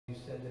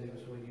said that it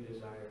was what you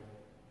desired,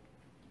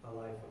 a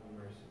life of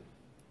mercy.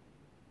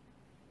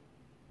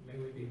 May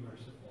we be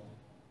merciful.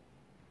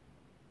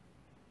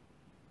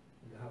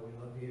 And God, we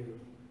love you.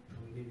 And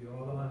we give you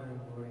all the honor and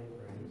glory and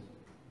praise.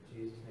 In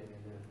Jesus' name,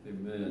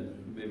 amen. Amen.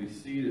 You may be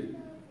seated.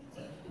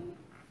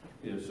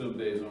 You know, some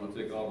days I want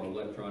to take all our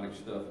electronic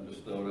stuff and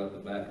just throw it out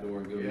the back door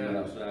and go get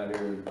outside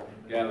here and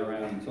gather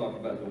around and talk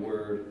about the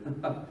Word.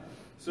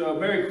 So,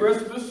 Merry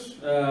Christmas.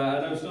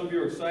 I know some of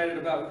you are excited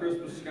about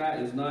Christmas. Scott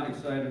is not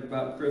excited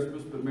about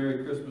Christmas, but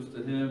Merry Christmas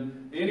to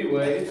him.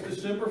 Anyway, it's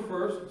December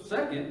 1st,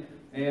 2nd,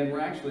 and we're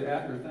actually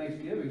after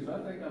Thanksgiving, so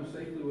I think I'm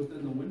safely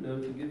within the window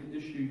to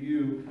issue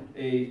you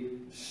a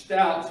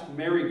stout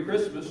Merry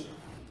Christmas.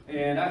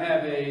 And I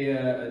have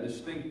a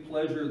distinct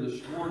pleasure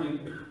this morning,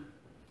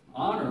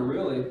 honor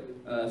really,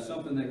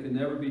 something that can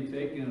never be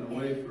taken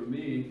away from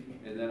me,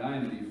 and that I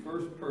am the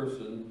first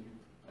person,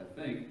 I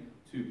think,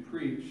 to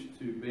preach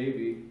to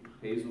baby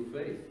Hazel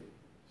Faith.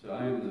 So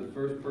I am the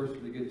first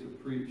person to get to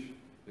preach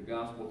the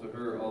gospel to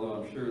her,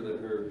 although I'm sure that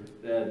her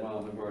dad and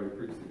mom have already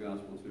preached the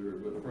gospel to her,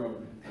 but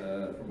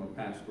from a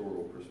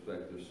pastoral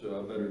perspective. So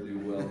I better do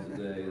well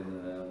today,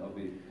 and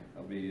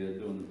I'll be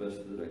doing the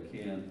best that I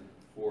can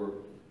for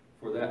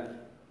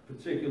that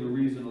particular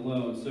reason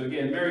alone. So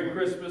again, Merry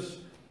Christmas.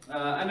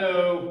 I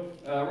know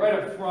right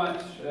up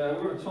front,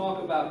 we're going to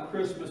talk about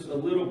Christmas a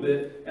little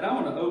bit, and I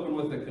want to open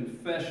with a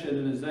confession,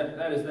 and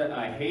that is that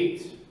I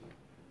hate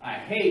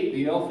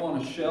the Elf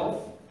on a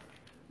Shelf.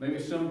 Maybe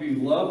some of you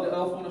love the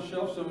Elf on a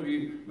Shelf. Some of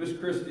you, Miss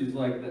Christie's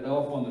like the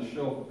Elf on the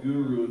Shelf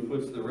guru and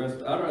puts the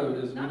rest. I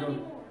don't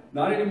know.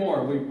 Not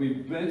anymore.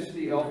 We've benched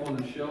the Elf on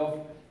the Shelf.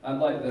 I'd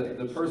like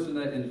the person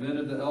that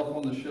invented the Elf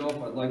on the Shelf,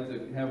 I'd like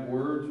to have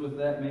words with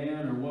that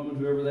man or woman,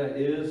 whoever that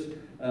is,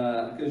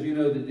 because you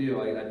know the deal.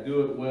 I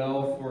do it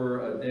well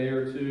for a day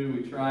or two.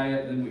 We try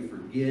it, then we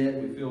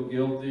forget. We feel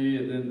guilty,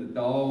 and then the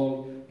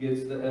dog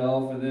gets the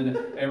elf, and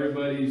then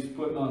everybody's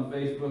putting on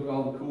Facebook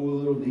all the cool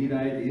little neat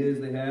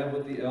ideas they have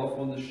with the Elf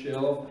on the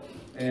Shelf.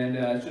 And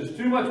it's just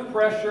too much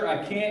pressure.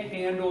 I can't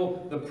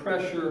handle the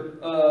pressure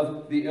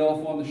of the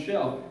Elf on the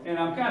Shelf. And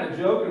I'm kind of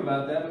joking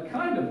about that, but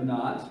kind of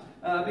not.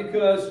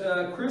 Because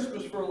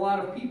Christmas for a lot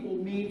of people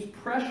means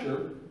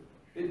pressure.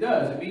 It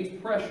does. It means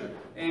pressure.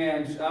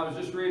 And I was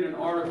just reading an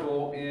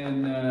article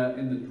in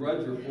the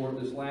Drudge Report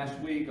this last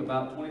week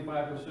about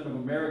 25% of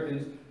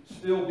Americans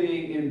still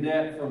being in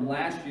debt from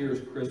last year's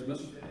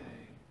Christmas.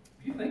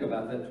 If you think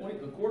about that,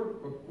 a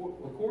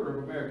quarter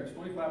of Americans,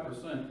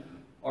 25%,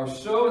 are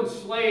so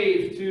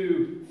enslaved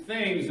to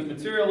things and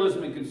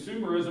materialism and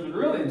consumerism, and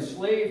really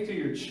enslaved to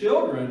your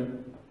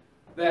children,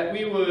 that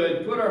we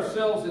would put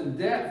ourselves in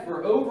debt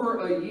for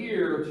over a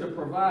year to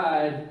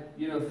provide,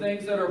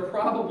 things that are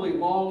probably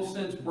long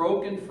since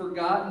broken,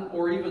 forgotten,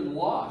 or even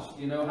lost.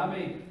 How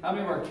many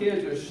of our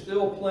kids are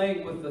still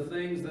playing with the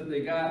things that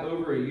they got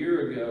over a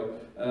year ago?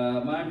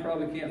 Mine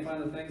probably can't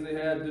find the things they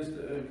had just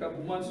a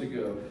couple months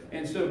ago.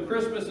 And so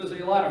Christmas is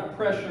a lot of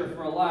pressure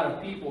for a lot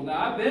of people.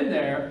 Now, I've been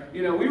there.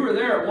 We were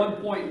there at one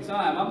point in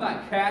time. I'm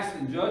not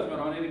casting judgment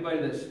on anybody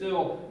that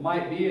still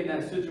might be in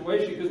that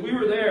situation, because we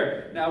were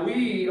there. Now,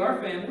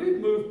 our family,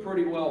 we've moved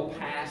pretty well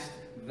past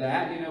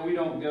that. We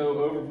don't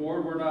go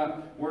overboard.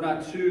 We're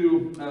not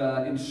too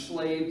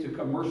enslaved to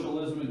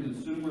commercialism and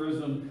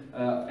consumerism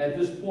at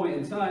this point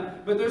in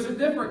time. But there's a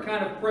different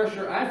kind of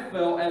pressure I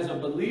felt as a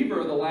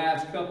believer the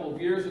last couple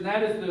of years, and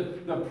that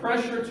is the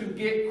pressure to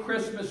get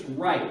Christmas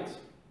right.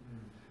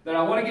 That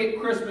I want to get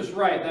Christmas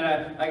right.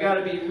 That I got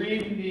to be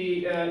reading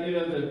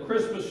the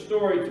Christmas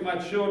story to my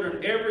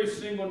children every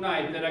single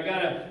night. That I got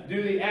to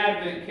do the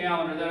Advent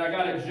calendar. That I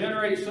got to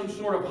generate some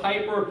sort of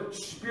hyper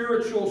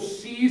spiritual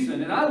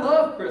season. And I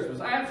love Christmas.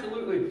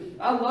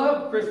 I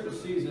love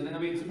Christmas season. I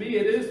mean, to me,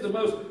 it is the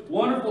most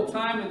wonderful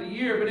time of the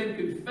year. But in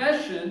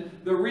confession,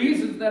 the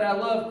reasons that I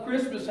love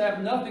Christmas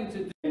have nothing to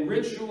do with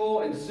ritual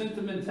and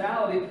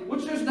sentimentality,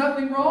 which there's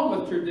nothing wrong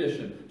with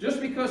tradition.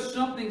 Just because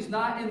something's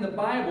not in the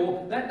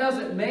Bible, that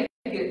doesn't make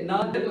it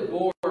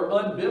non-biblical or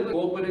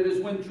unbiblical, but it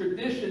is when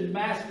tradition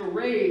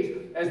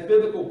masquerades as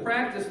biblical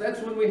practice,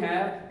 that's when we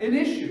have an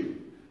issue.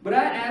 But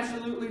I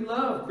absolutely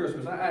love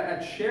Christmas.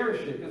 I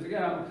cherish it, because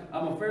again,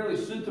 I'm a fairly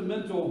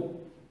sentimental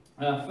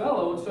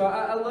fellow, and so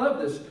I love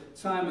this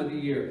time of the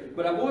year.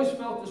 But I've always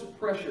felt this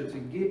pressure to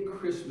get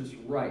Christmas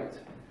right.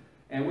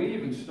 And we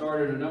even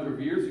started a number of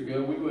years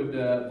ago, we would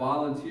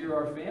volunteer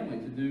our family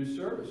to do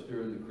service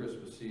during the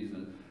Christmas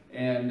season.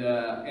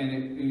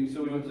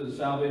 So we went to the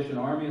Salvation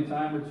Army a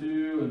time or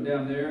two, and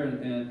down there,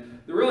 and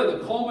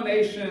the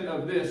culmination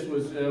of this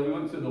was we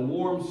went to the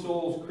Warm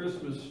Souls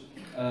Christmas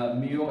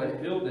meal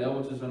at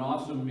Hilldale, which is an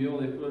awesome meal.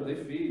 They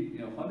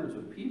feed hundreds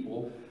of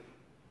people.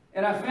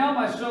 And I found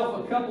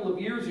myself a couple of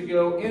years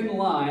ago in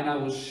line. I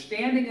was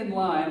standing in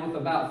line with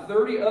about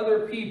 30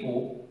 other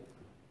people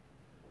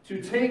to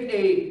take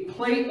a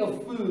plate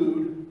of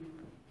food,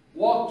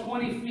 walk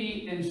 20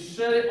 feet, and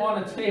set it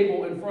on a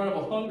table in front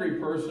of a hungry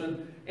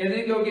person, and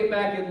then go get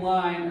back in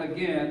line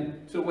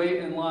again to wait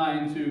in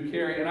line to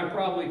carry. And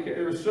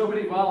there were so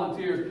many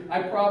volunteers,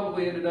 I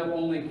probably ended up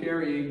only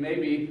carrying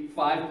maybe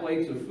 5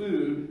 plates of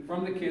food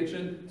from the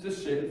kitchen to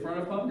sit in front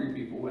of hungry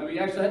people. I mean, you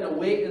actually had to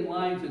wait in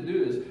line to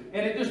do this.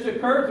 And it just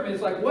occurred to me,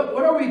 it's like, what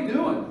are we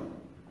doing?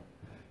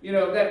 You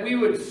know, that we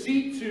would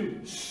seek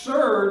to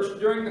surge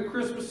during the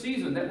Christmas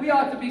season, that we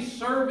ought to be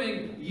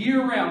serving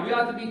year-round. We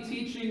ought to be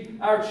teaching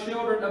our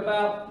children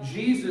about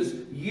Jesus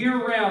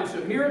year-round.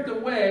 So here at the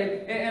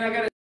Way, and I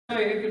got to tell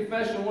you, in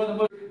confession, one of the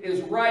books is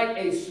write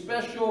a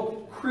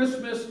special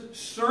Christmas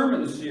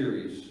sermon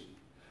series.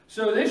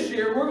 So this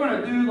year, we're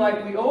going to do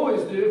like we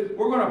always do.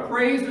 We're going to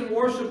praise and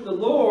worship the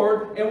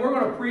Lord, and we're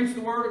going to preach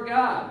the Word of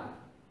God.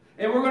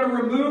 And we're going to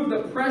remove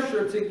the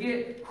pressure to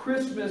get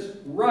Christmas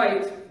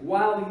right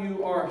while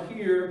you are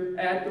here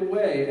at the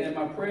Way. And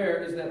my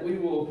prayer is that we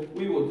will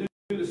do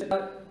this.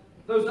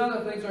 Those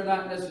other things are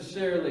not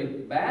necessarily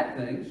bad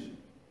things.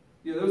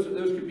 You know,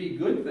 those could be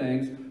good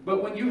things.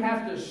 But when you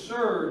have to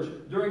surge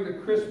during the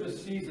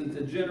Christmas season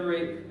to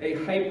generate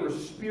a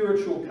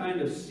hyper-spiritual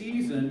kind of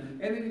season,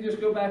 and then you just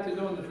go back to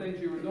doing the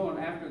things you were doing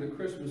after the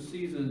Christmas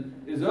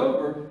season is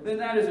over, then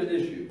that is an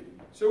issue.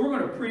 So we're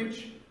going to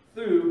preach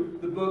through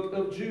the book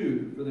of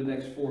Jude for the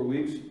next 4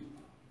 weeks.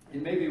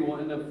 And maybe we'll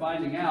end up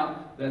finding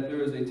out that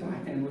there is a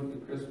tie-in with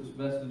the Christmas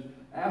message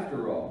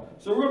after all.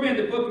 So we're going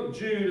to be in the book of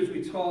Jude as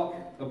we talk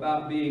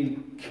about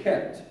being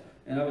kept.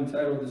 And I've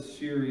entitled this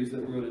series that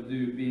we're going to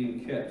do,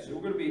 Being Kept. So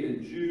we're going to be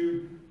in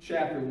Jude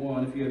chapter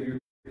 1, if you have your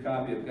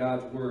copy of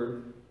God's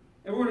Word.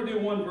 And we're going to do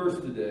one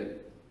verse today.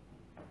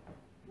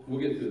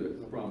 We'll get through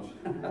it, I promise.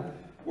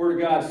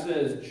 Word of God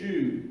says,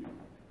 Jude,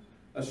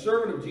 a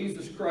servant of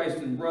Jesus Christ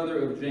and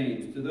brother of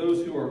James, to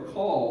those who are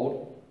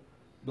called,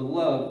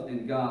 beloved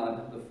in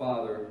God the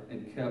Father,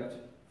 and kept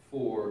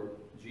for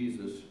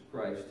Jesus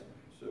Christ.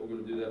 So we're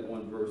going to do that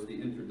one verse,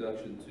 the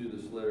introduction to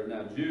this letter.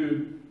 Now,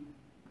 Jude,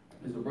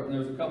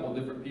 there's a couple of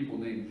different people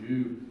named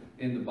Jude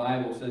in the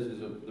Bible. It says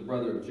he's the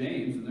brother of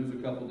James, and there's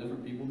a couple of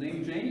different people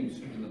named James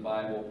in the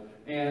Bible.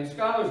 And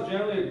scholars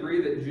generally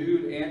agree that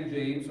Jude and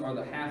James are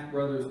the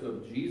half-brothers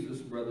of Jesus,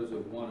 brothers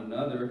of one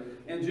another.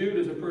 And Jude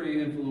is a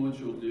pretty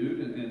influential dude,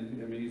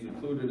 and I mean, he's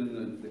included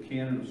in the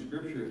canon of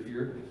Scripture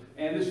here.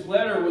 And this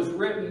letter was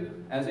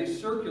written as a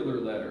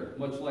circular letter,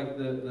 much like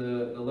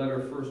the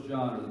letter of 1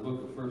 John, or the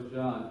book of 1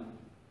 John,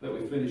 that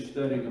we finished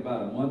studying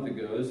about a month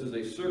ago. This is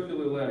a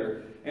circular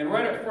letter. And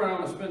right up front, I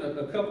want to spend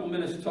a couple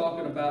minutes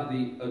talking about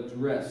the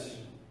address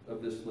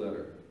of this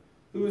letter.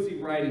 Who is he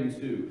writing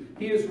to?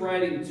 He is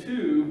writing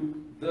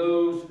to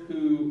those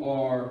who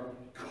are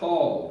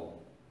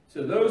called.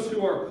 To those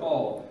who are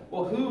called.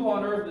 Well, who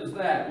on earth is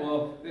that?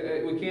 Well,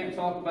 we can't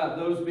talk about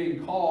those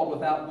being called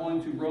without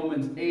going to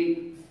Romans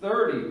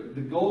 8:30,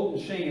 the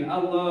golden chain. I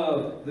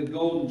love the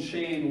golden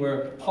chain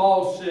where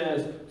Paul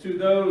says, to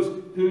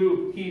those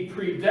who he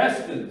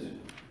predestined,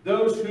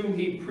 those whom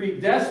he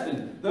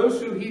predestined,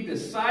 those who he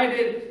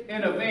decided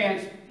in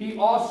advance, he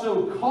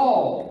also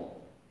called.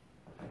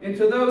 And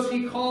to those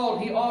he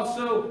called, he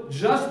also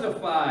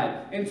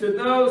justified. And to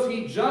those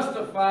he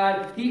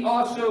justified, he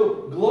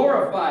also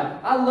glorified.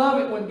 I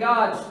love it when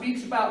God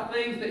speaks about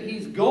things that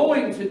he's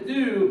going to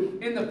do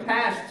in the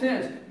past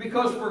tense.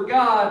 Because for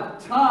God,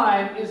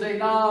 time is a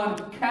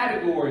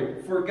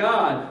non-category for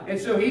God. And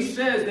so he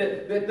says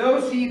that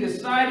those he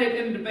decided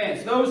in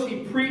advance, those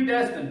he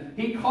predestined,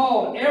 he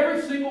called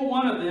every single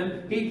one of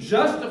them, he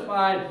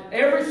justified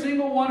every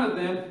single one of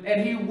them,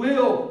 and he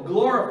will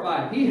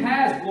glorify. He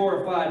has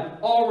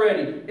glorified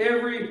already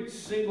every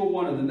single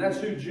one of them. That's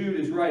who Jude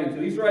is writing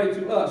to. He's writing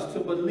to us, to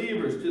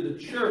believers, to the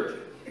church.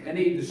 And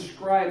he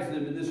describes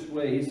them in this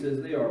way. He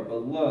says they are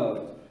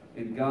beloved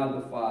in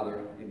God the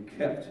Father and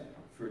kept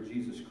for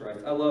Jesus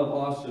Christ. I love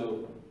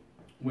also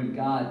when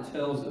God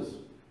tells us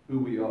who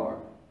we are.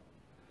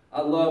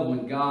 I love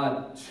when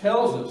God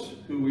tells us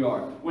who we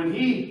are. When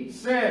he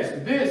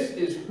says, this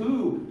is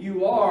who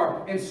you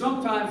are. And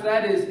sometimes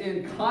that is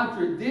in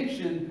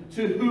contradiction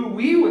to who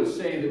we would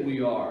say that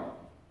we are.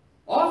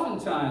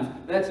 Oftentimes,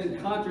 that's in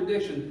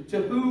contradiction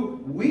to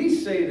who we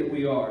say that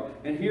we are.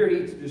 And here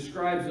he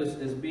describes us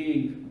as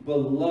being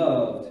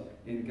beloved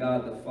in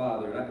God the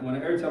Father.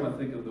 Every time I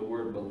think of the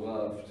word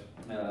beloved,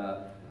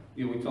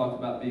 we talked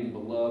about being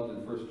beloved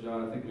in 1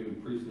 John. I think we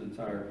would preach an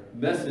entire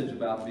message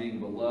about being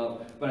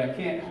beloved. But I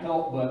can't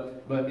help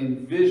but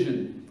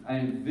envision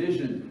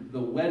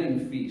the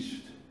wedding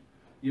feast.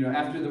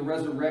 After the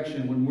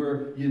resurrection, when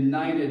we're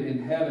united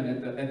in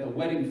heaven at the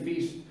wedding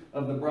feast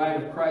of the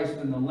bride of Christ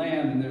and the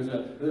Lamb, and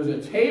there's a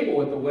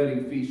table at the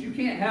wedding feast. You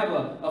can't have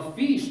a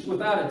feast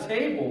without a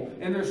table,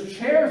 and there's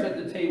chairs at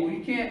the table.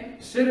 You can't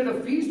sit at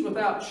a feast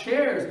without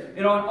chairs.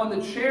 And on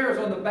the chairs,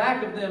 on the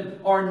back of them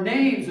are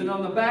names, and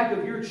on the back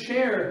of your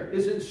chair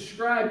is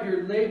inscribed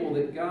your label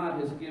that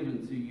God has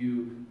given to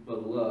you,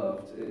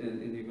 beloved.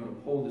 And you're going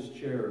to pull this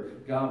chair.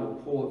 God will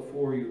pull it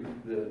for you,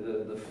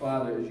 the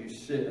Father, as you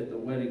sit at the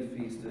wedding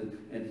feast,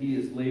 and he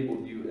has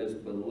labeled you as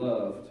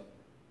beloved.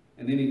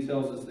 And then he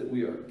tells us that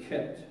we are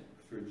kept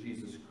for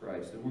Jesus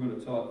Christ. And we're going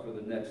to talk for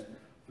the next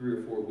 3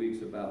 or 4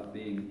 weeks about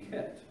being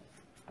kept.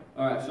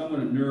 All right, so I'm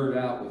going to nerd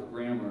out with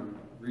grammar,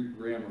 Greek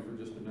grammar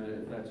for just a minute,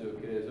 if that's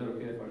okay. Is that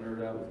okay if I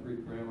nerd out with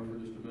Greek grammar for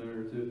just a minute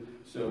or two?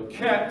 So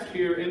kept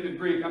here in the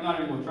Greek, I'm not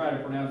even going to try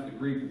to pronounce the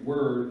Greek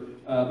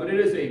word, but it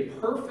is a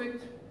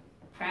perfect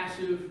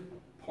passive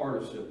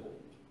participle.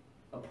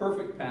 A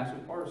perfect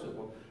passive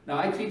participle. Now,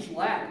 I teach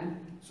Latin,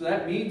 so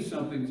that means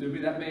something to me.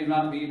 That may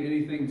not mean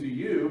anything to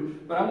you,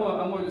 but I'm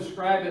going to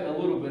describe it a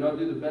little bit. I'll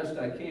do the best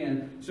I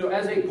can. So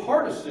as a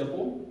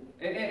participle,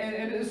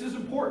 and this is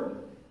important,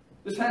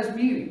 this has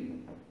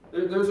meaning.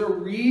 There's a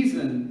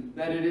reason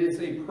that it is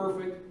a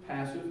perfect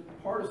passive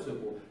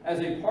participle. As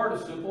a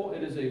participle,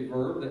 it is a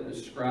verb that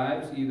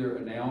describes either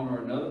a noun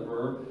or another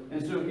verb.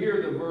 And so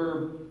here the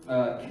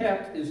verb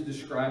kept is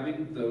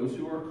describing those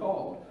who are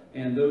called.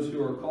 And those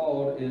who are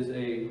called is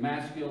a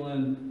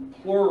masculine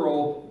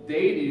plural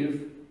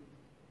dative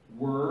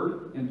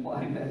word,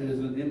 implying that it is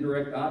an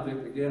indirect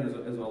object. Again,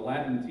 as a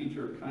Latin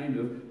teacher, kind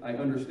of, I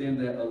understand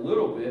that a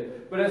little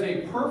bit. But as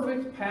a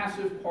perfect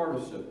passive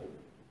participle,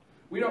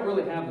 we don't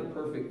really have the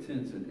perfect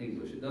tense in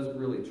English. It doesn't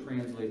really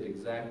translate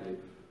exactly.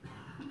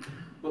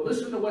 But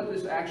listen to what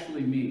this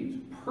actually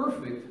means.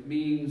 Perfect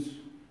means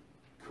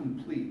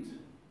complete.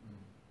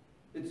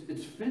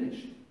 It's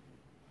finished.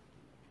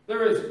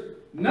 There is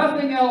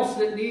nothing else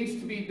that needs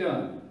to be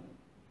done.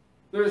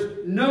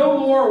 There's no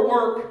more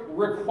work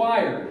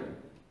required.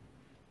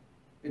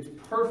 It's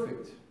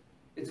perfect.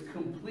 It's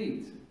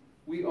complete.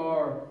 We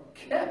are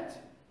kept.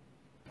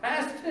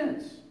 Past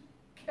tense.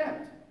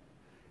 Kept.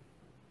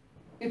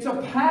 It's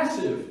a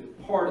passive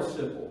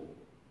participle.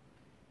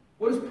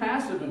 What does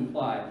passive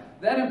imply?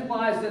 That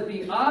implies that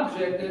the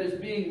object that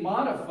is being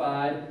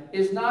modified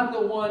is not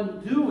the one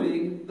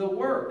doing the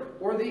work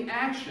or the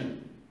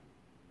action.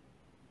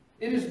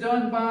 It is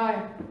done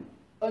by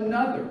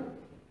another.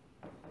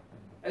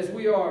 As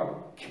we are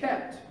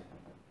kept.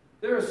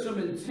 There is some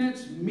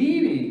intense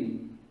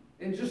meaning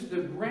in just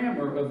the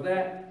grammar of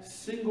that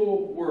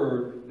single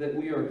word that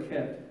we are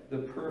kept. The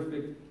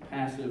perfect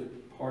passive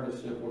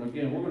participle. And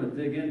again, we're going to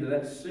dig into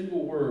that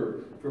single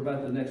word for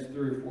about the next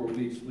 3 or 4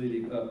 weeks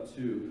leading up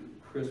to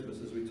Christmas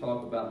as we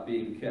talk about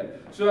being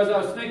kept. So as I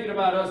was thinking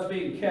about us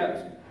being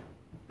kept,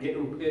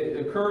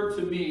 it occurred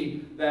to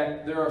me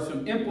that there are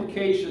some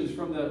implications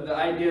from the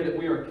idea that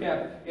we are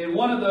kept. And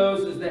one of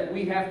those is that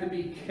we have to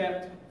be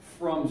kept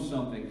from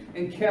something.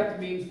 And kept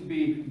means to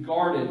be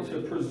guarded,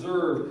 to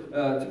preserve,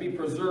 to be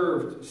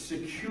preserved,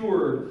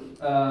 secured,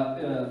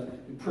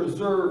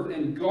 preserved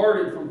and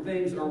guarded from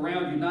things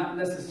around you, not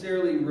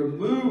necessarily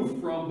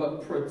removed from,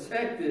 but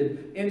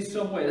protected in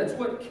some way. That's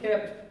what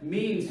kept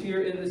means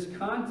here in this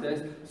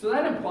context. So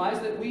that implies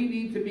that we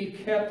need to be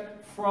kept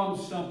from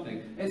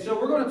something. And so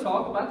we're going to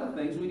talk about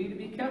the things we need to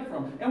be kept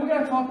from. And we're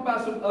going to talk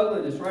about some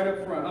ugliness right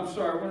up front. I'm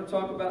sorry, we're going to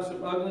talk about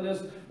some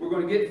ugliness. We're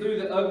going to get through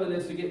the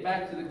ugliness and get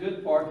back to the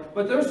good part.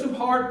 But there's some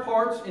hard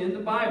parts in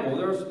the Bible.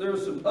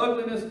 There's some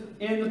ugliness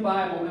in the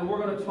Bible, and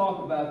we're going to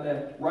talk about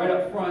that right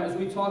up front as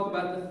we talk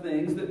about the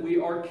things that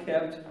we are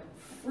kept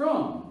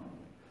from.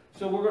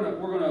 So we're going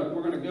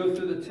to go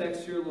through the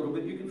text here a little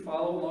bit. You can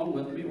follow along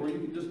with me, or you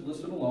can just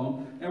listen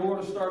along. And we're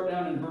going to start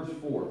down in verse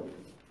 4.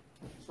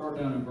 Start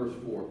down in verse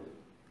 4.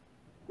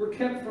 We're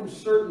kept from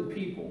certain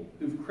people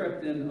who've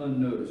crept in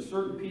unnoticed.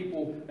 Certain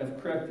people have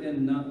crept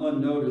in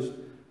unnoticed.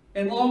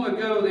 And long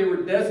ago, they were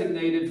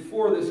designated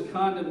for this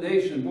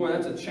condemnation. Boy,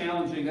 that's a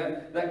challenging,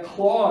 that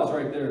clause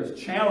right there is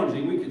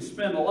challenging. We could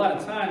spend a lot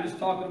of time just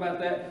talking about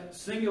that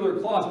singular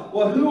clause.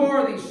 Well, who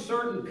are these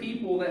certain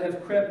people that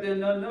have crept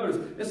in unnoticed?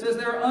 It says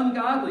they're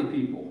ungodly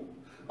people.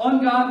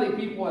 Ungodly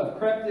people have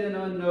crept in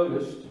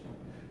unnoticed.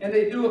 And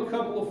they do a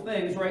couple of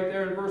things right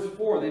there in verse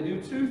 4. They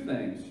do 2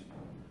 things.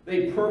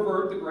 They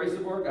pervert the grace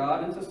of our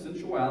God into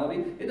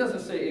sensuality. It doesn't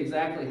say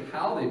exactly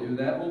how they do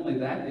that, only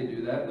that they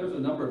do that. There's a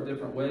number of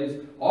different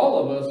ways.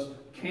 All of us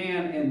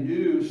can and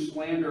do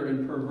slander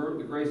and pervert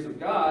the grace of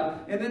God.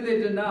 And then they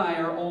deny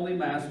our only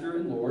Master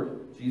and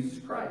Lord, Jesus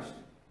Christ.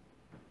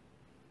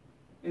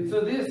 And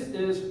so this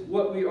is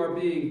what we are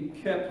being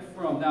kept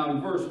from. Now in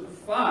verse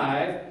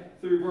 5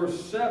 through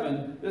verse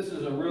 7, this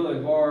is a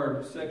really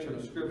hard section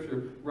of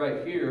Scripture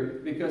right here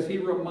because he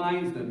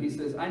reminds them. He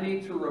says, I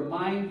need to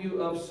remind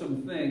you of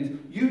some things.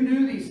 You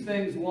knew these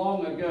things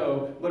long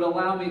ago, but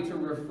allow me to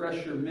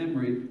refresh your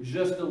memory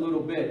just a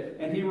little bit.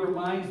 And he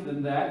reminds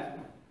them that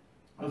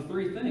of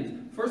 3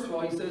 things. First of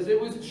all, he says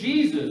it was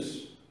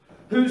Jesus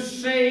who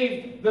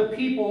saved the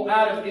people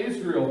out of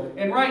Israel.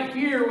 And right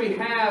here we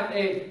have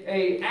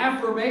an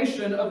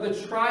affirmation of the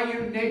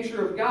triune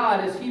nature of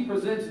God as he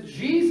presents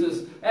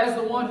Jesus as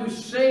the one who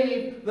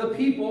saved the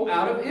people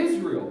out of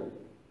Israel.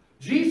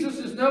 Jesus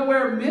is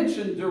nowhere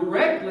mentioned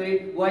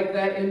directly like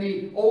that in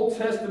the Old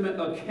Testament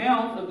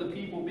account of the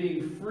people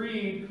being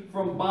freed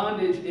from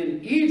bondage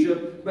in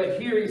Egypt,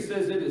 but here he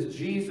says it is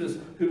Jesus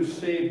who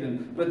saved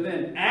them. But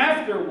then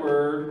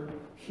afterward,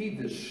 He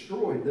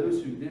destroyed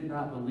those who did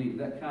not believe.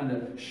 That kind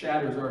of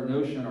shatters our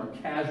notion, our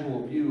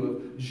casual view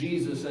of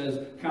Jesus as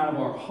kind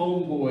of our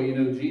homeboy. You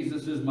know,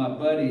 Jesus is my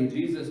buddy.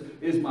 Jesus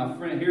is my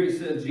friend. Here he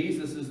says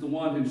Jesus is the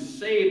one who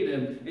saved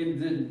him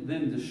and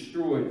then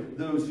destroyed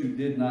those who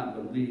did not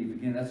believe.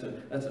 Again, that's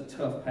a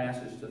tough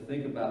passage to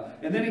think about.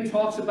 And then he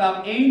talks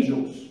about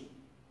angels.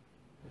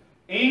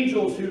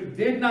 Angels who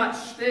did not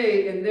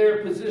stay in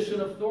their position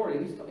of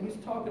authority. He's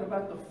talking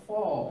about the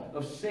fall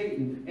of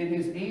Satan and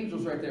his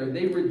angels right there.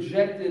 They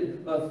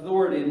rejected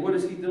authority. And what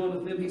is he doing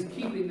with them? He's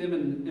keeping them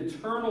in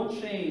eternal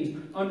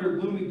chains under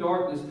gloomy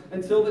darkness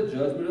until the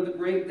judgment of the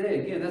great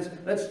day. Again,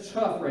 that's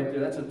tough right there.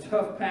 That's a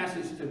tough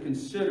passage to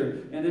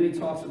consider. And then he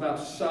talks about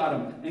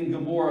Sodom and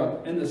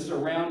Gomorrah and the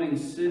surrounding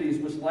cities,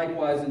 which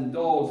likewise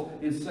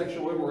indulged in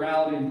sexual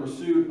immorality and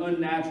pursued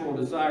unnatural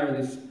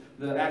desire.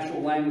 The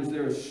actual language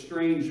there is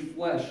strange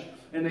flesh.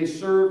 And they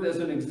served as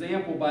an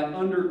example by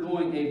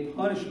undergoing a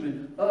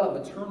punishment of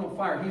eternal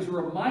fire. He's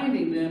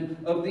reminding them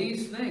of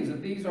these things,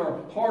 that these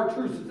are hard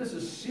truths, that this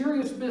is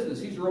serious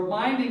business. He's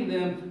reminding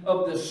them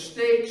of the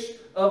stakes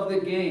of the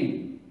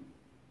game.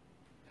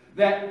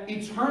 That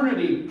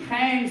eternity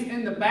hangs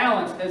in the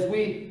balance as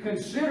we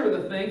consider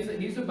the things that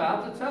he's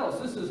about to tell us.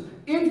 This is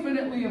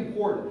infinitely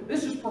important.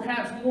 This is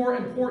perhaps more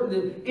important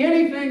than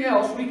anything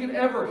else we could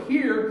ever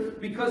hear,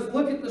 because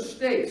look at the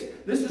stakes.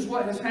 This is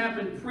what has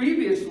happened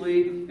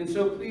previously, and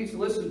so please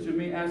listen to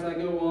me as I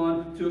go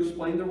on to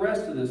explain the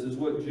rest of this, is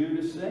what Jude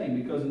is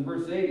saying. Because in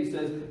verse 8 he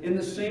says, in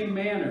the same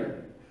manner,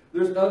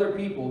 there's other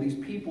people, these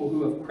people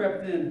who have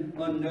crept in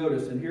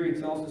unnoticed. And here he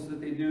tells us that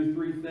they do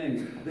three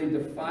things. They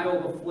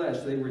defile the flesh,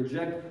 they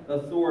reject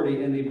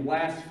authority, and they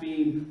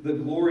blaspheme the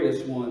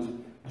glorious ones.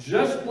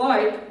 Just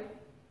like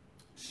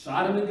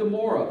Sodom and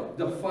Gomorrah,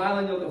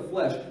 defiling of the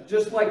flesh.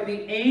 Just like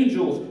the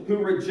angels who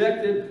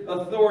rejected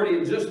authority.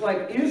 And just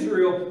like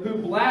Israel who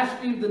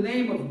blasphemed the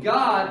name of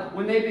God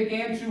when they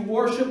began to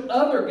worship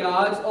other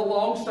gods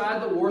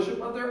alongside the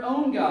worship of their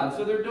own God.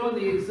 So they're doing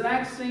the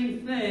exact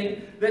same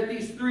thing that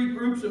these three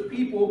groups of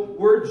people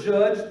were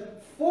judged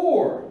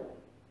for.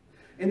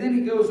 And then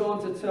he goes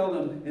on to tell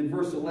them in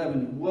verse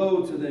 11,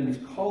 woe to them. He's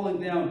calling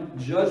down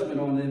judgment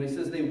on them. He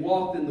says they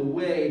walked in the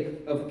way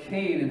of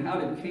Cain. And how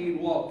did Cain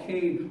walk?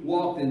 Cain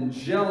walked in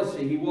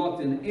jealousy. He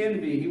walked in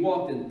envy. He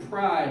walked in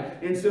pride.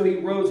 And so he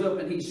rose up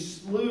and he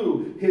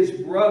slew his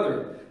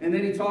brother. And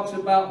then he talks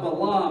about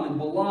Balaam and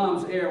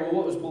Balaam's error. Well,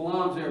 what was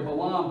Balaam's error?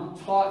 Balaam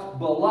taught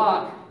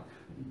Balak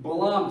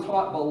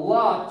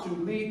to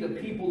lead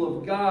the people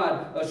of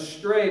God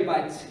astray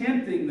by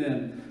tempting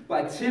them.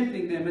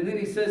 And then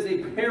he says they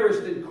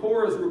perished in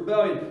Korah's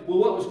rebellion. Well,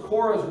 what was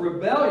Korah's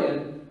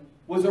rebellion?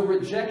 Was a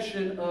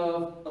rejection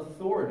of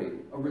authority.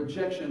 A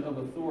rejection of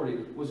authority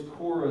was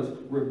Korah's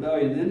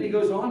rebellion. And then he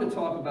goes on to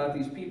talk about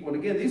these people.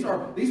 And again, these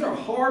are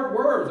hard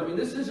words. I mean,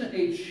 this isn't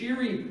a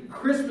cheery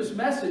Christmas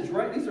message,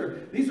 right?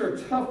 These are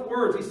tough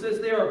words. He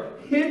says they are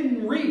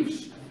hidden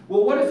reefs.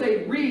 Well, what is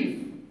a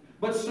reef?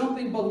 But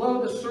something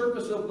below the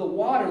surface of the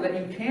water that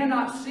you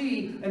cannot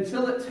see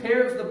until it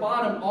tears the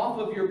bottom off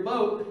of your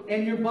boat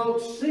and your boat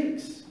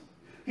sinks.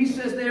 He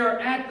says they are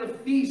at the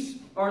feast,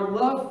 our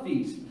love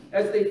feast,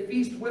 as they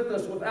feast with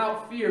us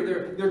without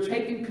fear. They're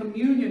taking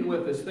communion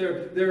with us.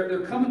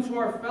 They're coming to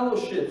our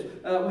fellowships.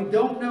 We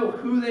don't know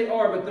who they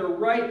are, but they're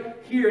right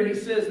here. And he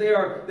says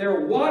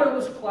they're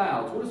waterless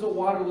clouds. What is a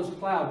waterless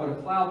cloud? But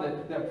a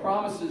cloud that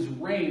promises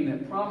rain,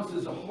 that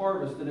promises a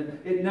harvest, and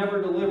it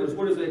never delivers.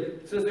 What is it?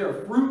 It says they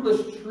are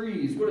fruitless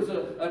trees. What is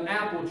an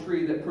apple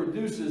tree that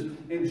produces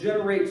and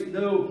generates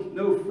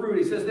no fruit?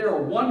 He says they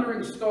are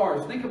wandering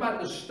stars. Think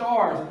about the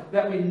stars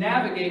that we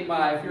navigate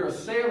by. If you're a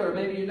sailor,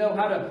 maybe you know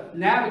how to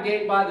navigate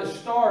by the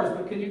stars,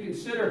 but can you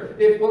consider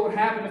what would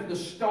happen if the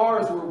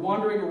stars were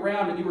wandering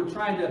around and you were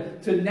trying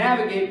to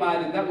navigate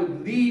by them? That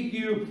would lead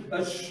you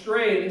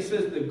astray. And he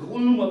says the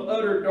gloom of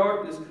utter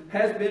darkness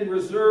has been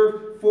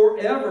reserved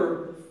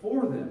forever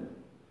for them.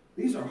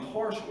 These are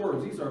harsh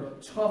words. These are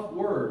tough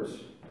words.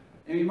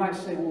 And you might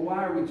say, well,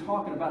 why are we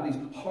talking about these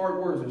hard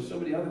words? There's so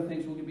many other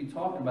things we could be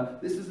talking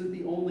about. This isn't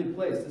the only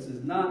place. This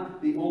is not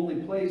the only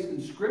place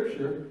in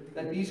Scripture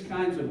that these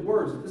kinds of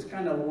words, that this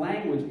kind of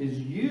language is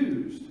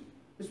used.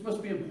 This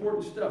must be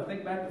important stuff.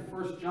 Think back to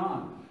 1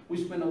 John.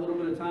 We spent a little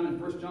bit of time in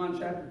 1 John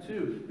chapter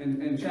 2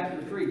 and chapter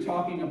 3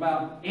 talking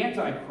about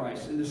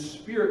Antichrist and the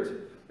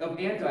spirit of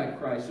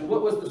Antichrist. And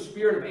what was the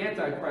spirit of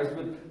Antichrist?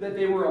 But that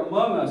they were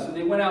among us and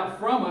they went out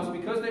from us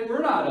because they were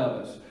not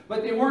of us.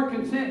 But they weren't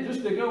content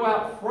just to go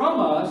out from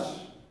us.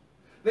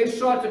 They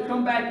sought to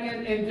come back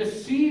in and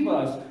deceive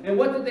us. And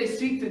what did they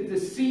seek to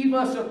deceive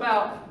us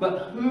about?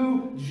 But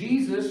who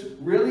Jesus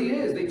really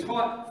is. They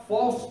taught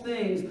false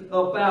things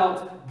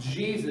about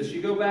Jesus.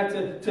 You go back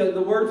to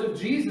the words of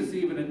Jesus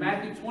even in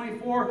Matthew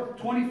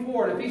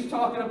 24. And if he's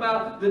talking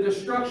about the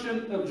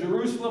destruction of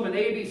Jerusalem in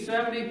AD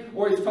 70,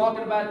 or he's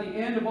talking about the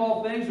end of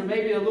all things, or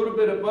maybe a little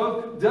bit of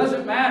both,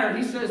 doesn't matter.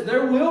 He says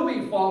there will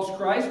be false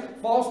Christ,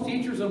 false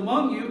teachers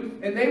among you,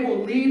 and they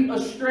will lead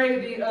astray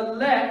the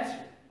elect,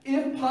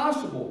 if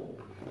possible.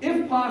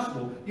 If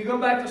possible. You go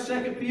back to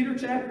 2 Peter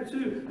chapter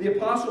 2. The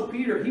Apostle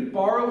Peter, he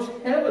borrows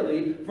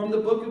heavily from the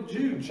book of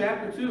Jude.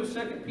 Chapter 2 of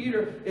 2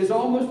 Peter is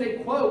almost a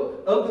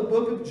quote of the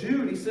book of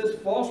Jude. He says,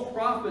 false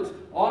prophets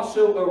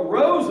also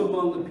arose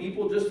among the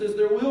people, just as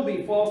there will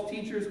be false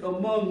teachers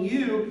among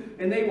you,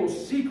 and they will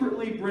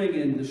secretly bring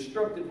in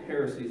destructive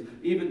heresies,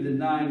 even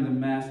denying the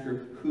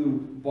master who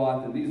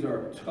bought them. These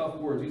are tough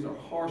words. These are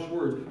harsh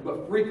words.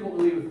 But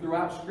frequently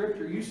throughout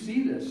Scripture, you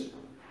see this.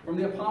 From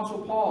the Apostle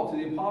Paul to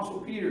the Apostle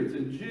Peter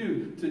to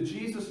Jude to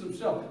Jesus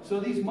himself. So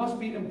these must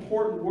be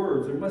important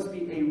words. There must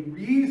be a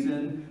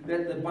reason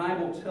that the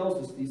Bible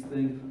tells us these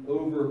things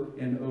over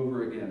and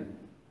over again.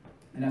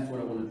 And that's what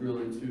I want to drill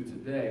into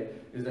today,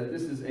 is that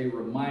this is a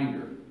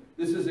reminder.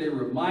 This is a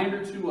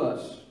reminder to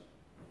us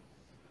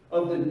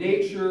of the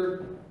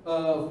nature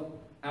of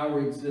our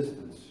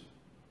existence.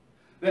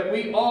 That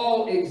we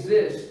all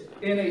exist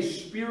in a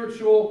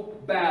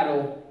spiritual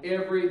battle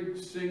every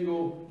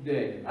single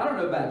day. I don't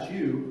know about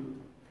you.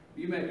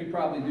 You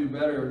probably do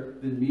better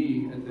than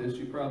me at this.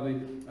 You probably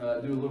do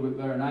a little bit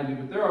better than I do.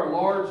 But there are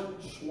large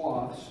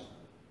swaths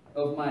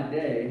of my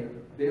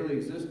daily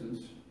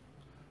existence,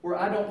 where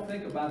I don't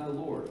think about the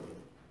Lord.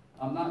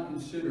 I'm not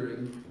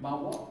considering my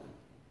walk.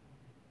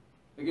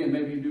 Again,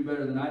 maybe you do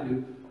better than I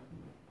do.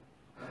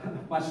 Two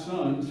of my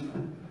sons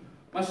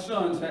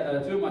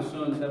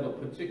have a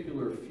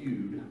particular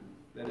feud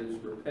that is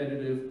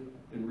repetitive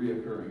and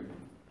reoccurring.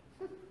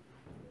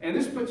 And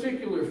this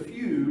particular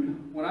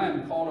feud, when I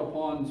am called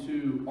upon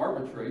to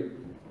arbitrate,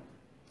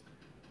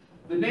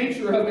 the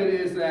nature of it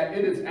is that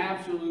it is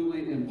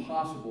absolutely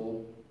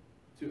impossible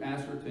to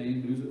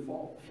ascertain who's at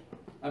fault.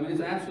 I mean,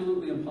 it's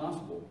absolutely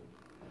impossible.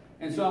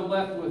 And so I'm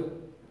left with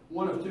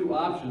one of two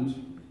options.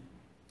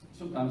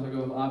 Sometimes I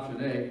go with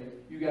option A.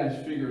 You guys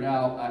figure it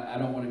out. I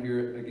don't want to hear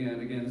it again.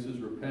 Again, this is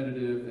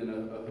repetitive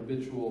and a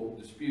habitual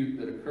dispute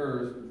that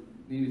occurs.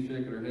 Nina's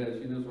shaking her head.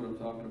 She knows what I'm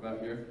talking about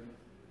here.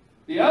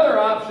 The other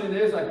option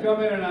is I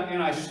come in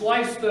and I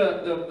slice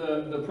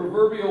the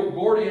proverbial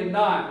Gordian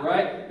knot,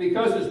 right?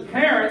 Because as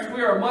parents,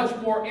 we are much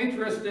more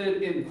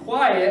interested in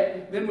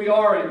quiet than we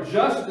are in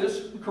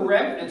justice,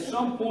 correct? At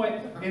some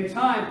point in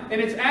time.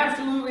 And it's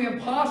absolutely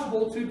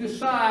impossible to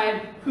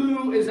decide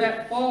who is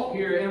at fault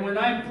here. And when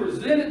I'm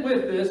presented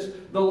with this,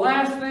 the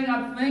last thing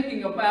I'm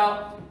thinking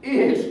about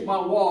is my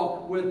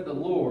walk with the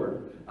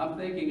Lord. I'm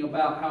thinking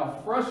about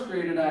how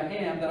frustrated I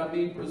am that I'm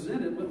being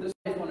presented with this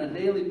life on a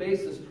daily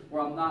basis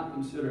where I'm not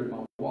considering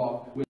my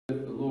walk with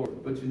the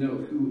Lord. But you know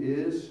who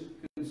is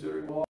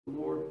considering my walk with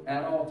the Lord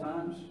at all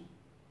times?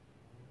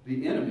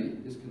 The enemy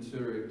is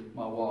considering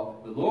my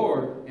walk. The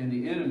Lord and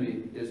the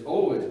enemy is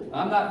always.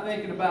 I'm not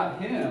thinking about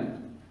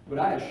him, but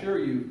I assure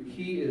you,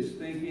 he is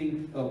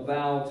thinking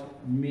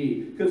about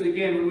me. Because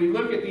again, when we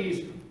look at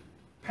these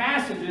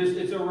passages,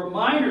 it's a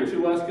reminder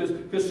to us,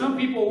 because some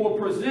people will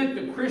present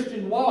the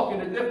Christian walk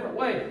in a different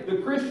way. The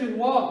Christian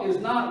walk is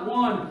not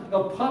one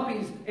of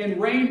puppies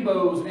and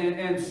rainbows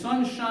and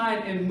sunshine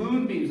and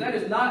moonbeams. That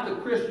is not the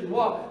Christian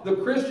walk. The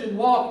Christian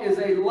walk is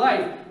a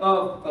life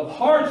of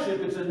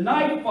hardship. It's a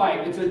knife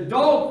fight. It's a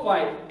dog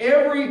fight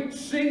every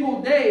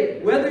single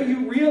day, whether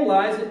you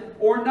realize it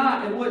or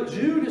not. And what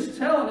Jude is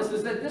telling us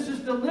is that this is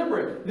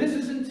deliberate. This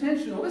is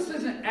intentional. This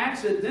isn't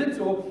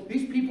accidental.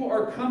 These people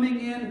are coming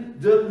in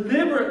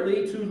deliberately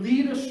to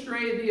lead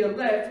astray the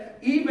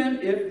elect, even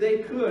if they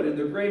could. And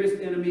their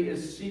greatest enemy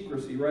is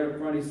secrecy. Right up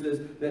front he says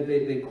that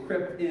they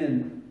crept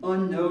in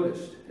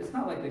unnoticed. It's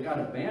not like they got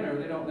a banner.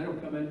 They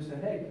don't come in and say,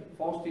 hey,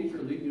 false teacher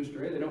leading you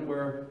astray. They don't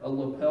wear a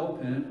lapel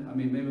pin. I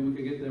mean, maybe we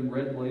could get them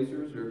red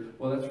blazers, or,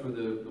 well, that's for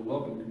the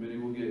welcome committee.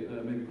 We'll get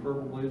maybe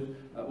purple blazers.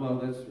 Well,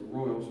 that's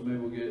royal, so maybe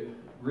we'll get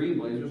green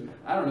blazers.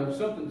 I don't know,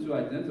 something to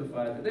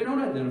identify. They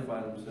don't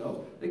identify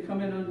themselves. They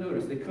come in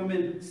unnoticed. They come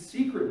in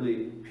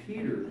secretly,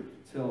 Peter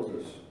tells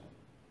us.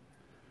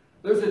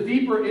 There's a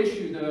deeper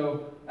issue,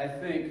 though, I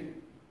think,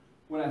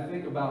 when I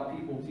think about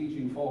people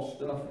teaching false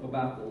stuff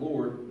about the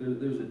Lord.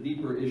 There's a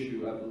deeper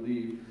issue, I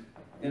believe.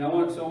 And I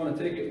want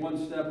to take it one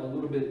step a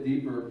little bit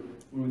deeper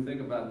when we think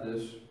about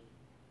this.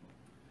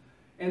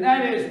 And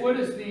that is, what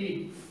is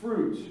the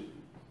fruit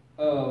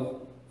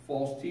of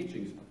false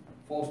teachings?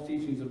 False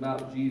teachings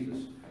about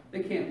Jesus.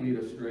 They can't lead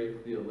astray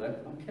the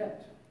elect. I'm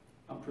kept.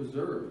 I'm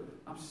preserved.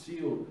 I'm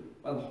sealed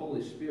by the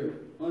Holy Spirit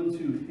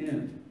unto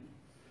Him.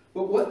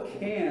 But what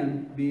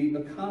can be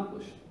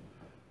accomplished?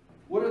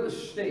 What are the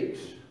stakes?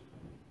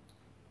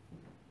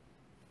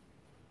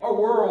 Our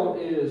world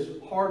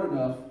is hard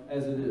enough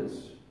as it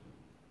is.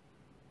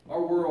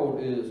 Our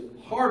world is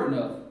hard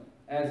enough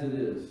as it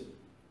is.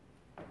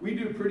 We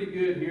do pretty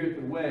good here at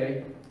the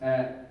Way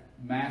at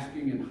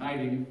masking and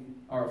hiding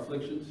our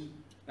afflictions.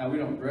 Now, we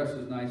don't dress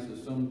as nice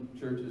as some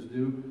churches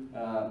do,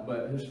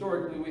 but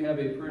historically we have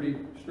a pretty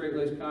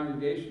straight-laced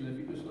congregation. If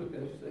you just look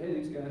at it, you say, hey,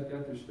 these guys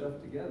got their stuff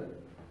together.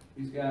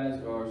 These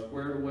guys are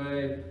squared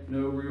away,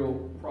 no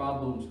real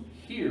problems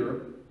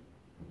here.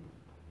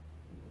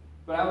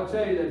 But I will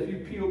tell you that if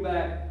you peel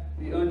back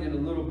the onion a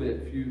little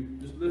bit, if you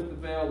just lift the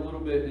veil a little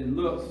bit and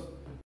look,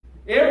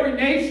 every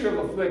nature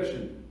of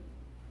affliction,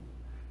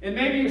 And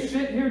maybe you're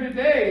sitting here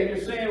today and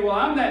you're saying, well,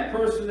 I'm that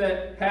person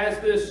that has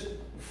this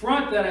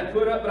front that I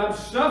put up, but I'm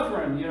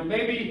suffering. You know,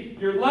 maybe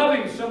you're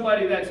loving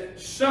somebody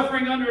that's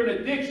suffering under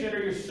an addiction,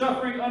 or you're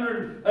suffering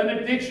under an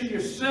addiction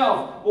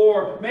yourself,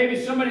 or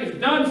maybe somebody's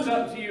done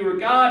something to you, or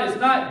God is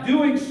not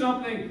doing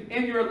something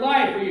in your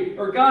life,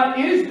 or God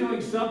is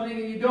doing something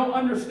and you don't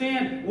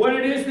understand what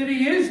it is that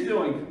He is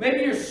doing.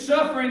 Maybe you're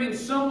suffering in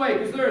some way,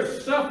 because there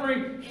is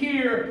suffering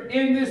here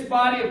in this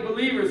body of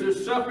believers.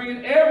 There's suffering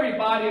in every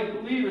body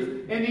of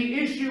believers. And the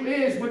issue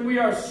is, when we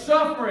are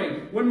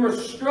suffering, when we're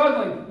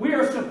struggling, we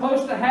are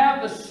supposed to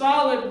have the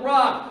solid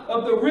rock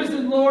of the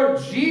risen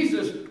Lord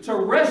Jesus to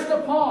rest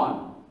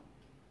upon.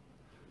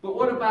 But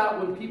what about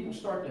when people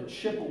start to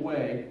chip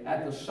away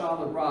at the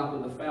solid rock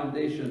of the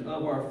foundation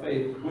of our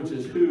faith, which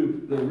is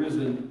who the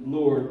risen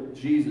Lord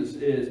Jesus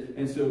is?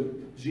 And so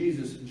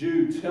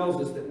Jude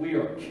tells us that we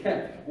are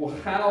kept. Well,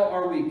 how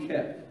are we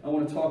kept? I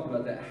want to talk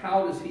about that.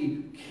 How does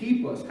He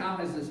keep us? How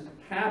has this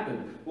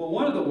happened? Well,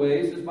 one of the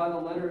ways is by the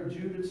letter of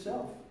Jude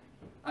itself.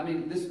 I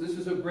mean, this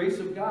is a grace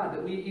of God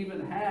that we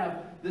even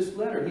have this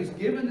letter. He's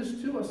given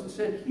this to us and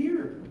said,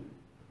 here,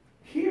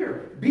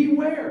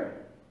 beware,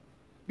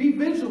 be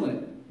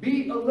vigilant,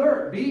 be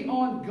alert, be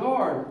on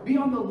guard, be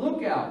on the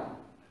lookout.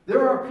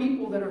 There are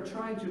people that are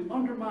trying to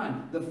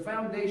undermine the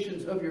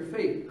foundations of your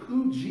faith,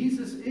 who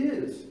Jesus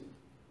is.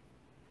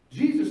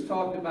 Jesus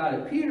talked about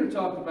it. Peter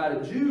talked about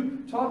it.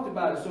 Jude talked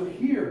about it. So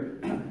here,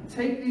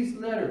 take these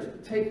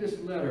letters. Take this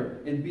letter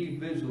and be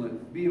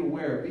vigilant. Be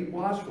aware. Be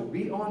watchful.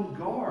 Be on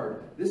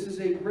guard. This is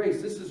a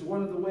grace. This is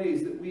one of the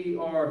ways that we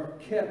are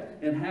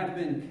kept and have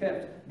been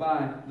kept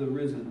by the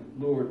risen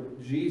Lord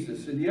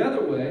Jesus. And the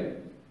other way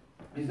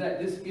is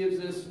that this gives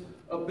us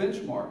a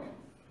benchmark.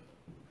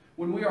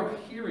 When we are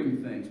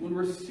hearing things, when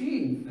we're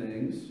seeing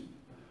things,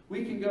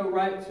 we can go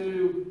right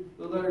to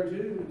the letter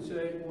Jude and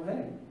say, well,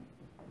 hey,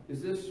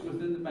 is this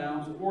within the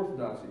bounds of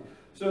orthodoxy?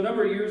 So a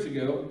number of years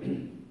ago,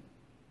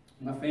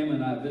 my family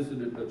and I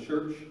visited a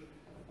church,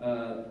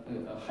 turned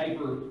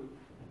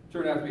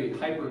out to be a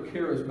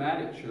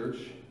hyper-charismatic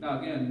church. Now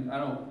again, I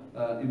don't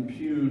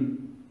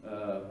impugn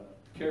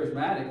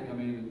charismatic. I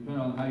mean, depending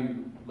on how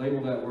you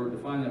label that word,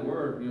 define that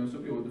word, you know,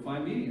 some people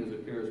define me as a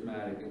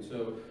charismatic, and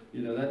so,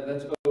 you know,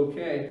 that's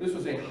okay. This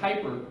was a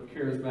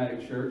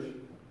hyper-charismatic church.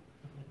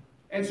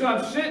 And so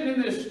I'm sitting in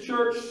this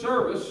church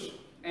service,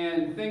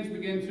 and things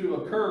begin to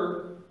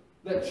occur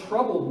that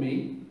troubled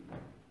me.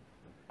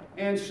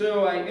 And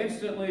so I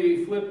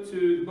instantly flipped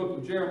to the book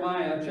of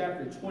Jeremiah,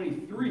 chapter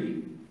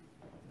 23,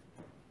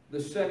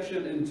 the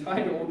section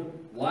entitled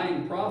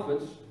Lying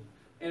Prophets.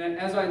 And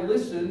as I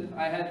listened,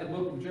 I had the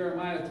book of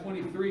Jeremiah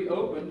 23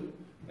 open,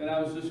 and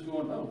I was just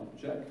going, oh,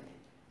 check,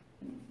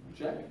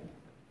 check,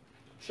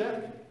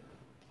 check.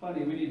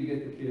 Honey, we need to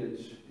get the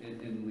kids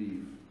and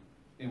leave.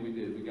 And we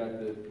did. We got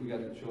the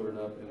children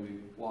up and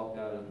we walked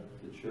out of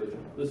the church.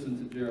 Listen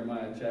to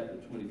Jeremiah chapter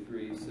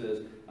 23. He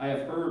says, I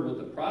have heard what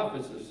the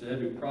prophets have said,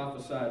 who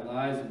prophesied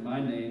lies in my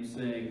name,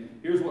 saying,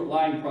 here's what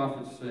lying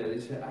prophets say.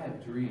 They said, I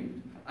have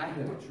dreamed. I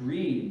have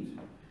dreamed.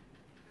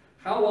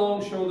 How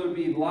long shall there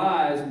be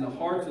lies in the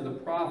hearts of the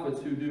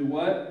prophets who do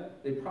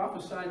what? They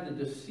prophesied the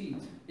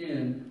deceit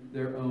in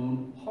their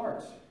own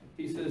hearts.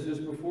 He says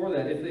just before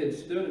that, if they had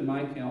stood in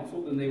my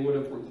counsel, then they would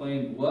have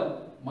proclaimed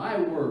what? My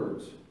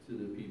words to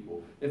the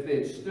people. If they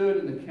had stood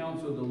in the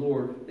counsel of the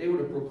Lord, they would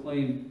have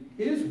proclaimed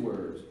His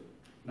words,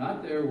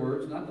 not their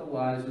words, not the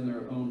lies in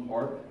their own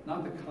heart,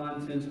 not the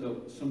contents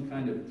of some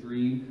kind of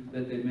dream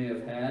that they may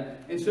have had.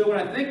 And so when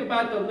I think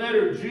about the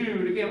letter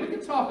Jude, again, we can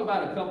talk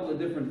about a couple of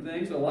different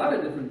things, a lot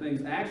of different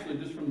things actually,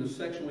 just from the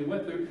section we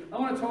went through. I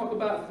want to talk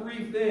about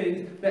three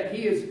things that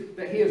he has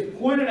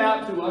pointed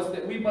out to us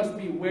that we must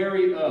be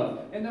wary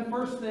of. And the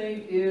first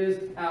thing is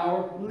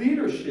our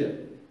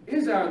leadership.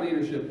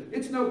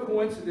 It's no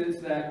coincidence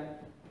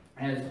that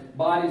as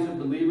bodies of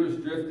believers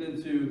drift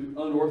into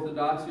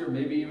unorthodoxy or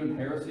maybe even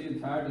heresy,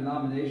 entire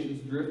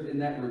denominations drift in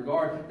that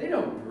regard. They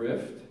don't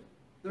drift.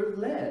 They're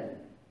led.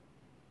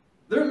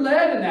 They're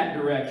led in that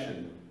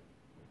direction.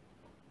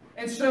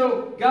 And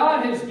so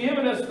God has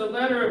given us the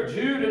letter of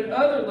Jude and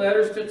other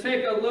letters to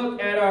take a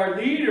look at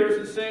our leaders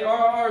and say,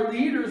 are our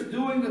leaders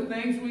doing the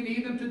things we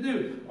need them to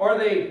do? Are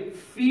they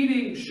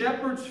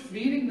shepherds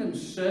feeding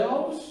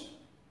themselves?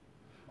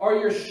 Are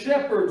your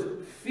shepherds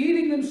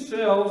feeding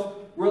themselves,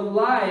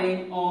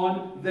 relying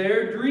on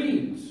their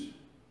dreams?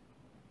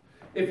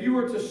 If you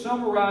were to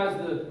summarize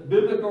the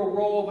biblical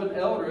role of an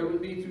elder, it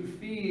would be to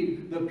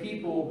feed the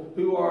people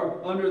who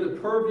are under the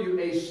purview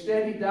a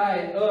steady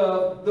diet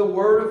of the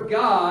Word of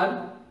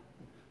God,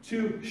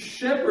 to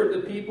shepherd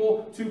the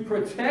people, to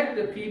protect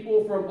the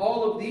people from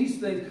all of these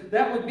things.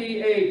 That would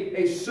be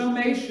a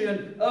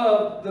summation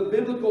of the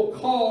biblical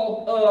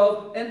call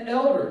of an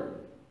elder.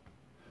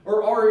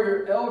 Or are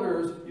your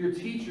elders, your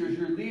teachers,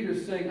 your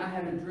leaders saying, I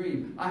had a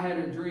dream, I had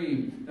a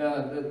dream,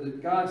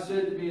 God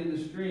said to me in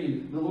this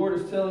dream, the Lord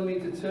is telling me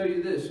to tell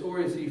you this? Or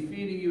is He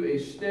feeding you a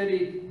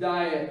steady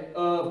diet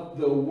of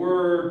the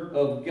Word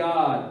of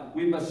God?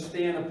 We must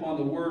stand upon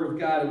the Word of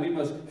God, and we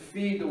must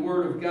feed the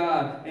Word of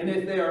God. And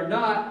if they are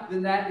not,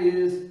 then that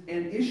is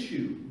an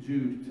issue.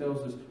 Jude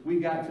tells us we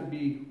got to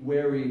be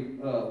wary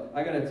of.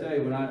 I got to tell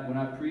you, when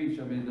I preach,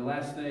 I mean, the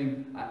last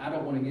thing, I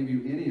don't want to give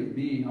you any of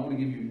me. I want to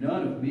give you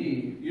none of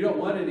me. You don't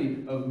want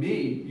any of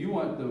me. You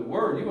want the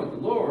Word. You want the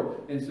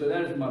Lord. And so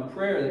that is my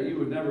prayer, that you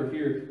would never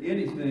hear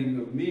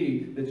anything of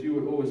me, that you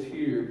would always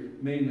hear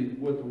mainly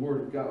what the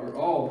Word of God, or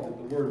all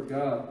that the Word of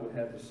God would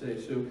have to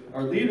say. So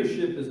our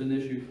leadership is an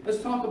issue.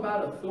 Let's talk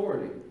about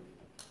authority.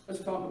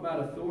 Let's talk about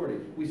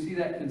authority. We see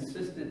that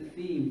consistent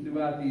theme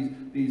throughout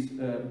these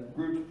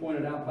groups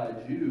pointed out by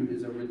Jude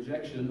is a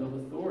rejection of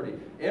authority.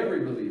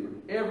 Every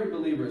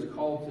believer is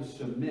called to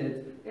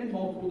submit in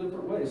multiple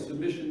different ways.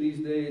 Submission these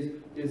days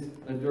is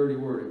a dirty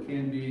word. It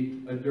can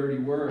be a dirty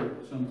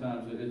word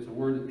sometimes. It's a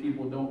word that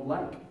people don't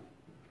like.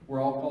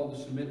 We're all called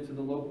to submit to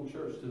the local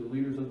church, to the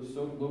leaders of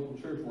the local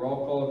church. We're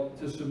all called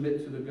to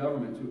submit to the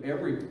government, to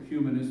every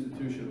human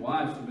institution.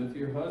 Wives, submit to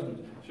your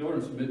husbands.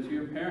 Children, submit to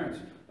your parents.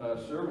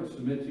 Servants,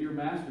 submit to your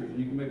masters. And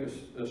you can make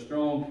a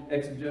strong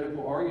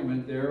exegetical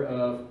argument there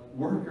of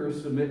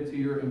workers, submit to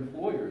your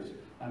employers.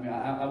 I mean,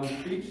 I would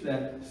preach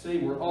that,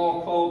 saying we're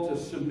all called to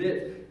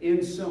submit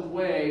in some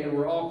way, and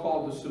we're all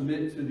called to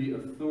submit to the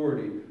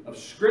authority of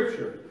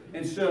Scripture.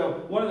 And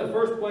so, one of the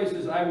first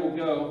places I will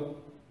go,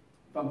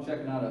 if I'm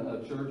checking out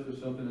a church or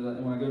something,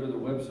 and when I go to their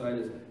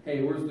website, is,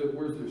 hey, where's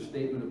their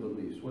statement of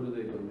beliefs? What do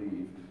they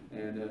believe?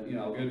 And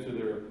I'll go to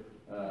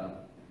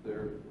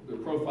their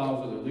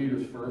profiles of their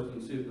leaders first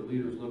and see if the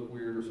leaders look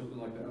weird or something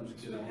like that. I'm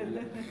just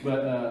kidding.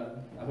 But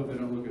I hope they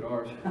don't look at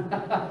ours.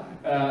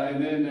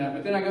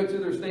 But then I go to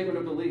their statement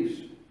of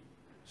beliefs.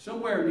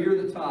 Somewhere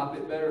near the top,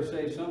 it better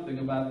say something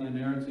about the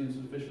inerrancy and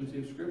sufficiency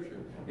of Scripture.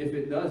 If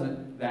it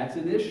doesn't, that's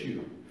an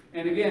issue.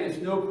 And again, it's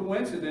no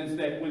coincidence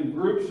that when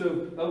groups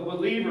of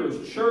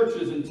believers,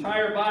 churches,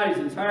 entire bodies,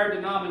 entire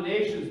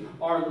denominations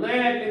are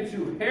led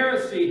into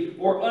heresy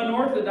or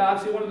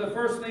unorthodoxy, one of the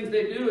first things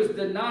they do is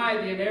deny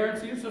the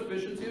inerrancy and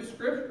sufficiency of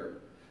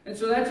Scripture. And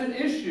so that's an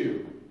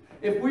issue.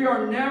 If we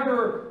are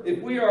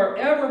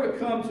ever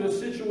become to a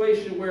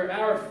situation where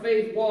our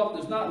faith walk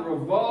does not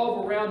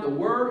revolve around the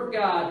Word of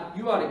God,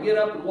 you ought to get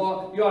up and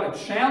walk. You ought to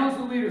challenge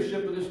the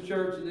leadership of this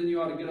church, and then you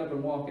ought to get up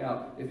and walk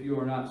out if you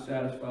are not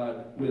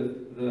satisfied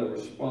with the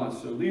response.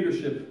 So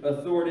leadership,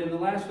 authority. And the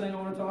last thing I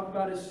want to talk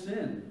about is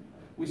sin.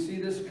 We see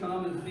this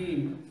common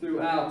theme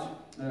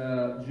throughout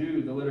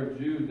Jude, the letter of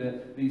Jude,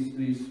 that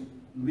these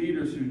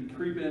leaders who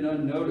creep in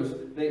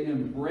unnoticed, they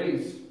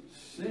embrace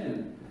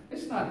sin.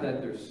 It's not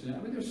that there's sin. I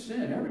mean, there's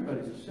sin.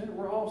 Everybody's a sinner.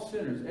 We're all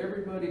sinners.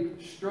 Everybody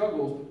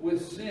struggles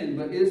with sin.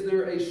 But is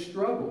there a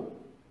struggle?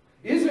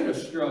 Is it a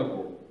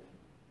struggle?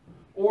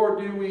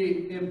 Or do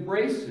we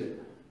embrace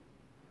it?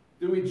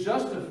 Do we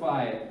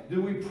justify it?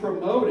 Do we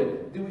promote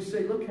it? Do we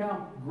say, look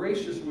how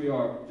gracious we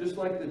are? Just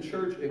like the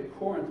church at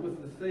Corinth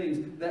with the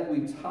things that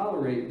we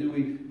tolerate. Do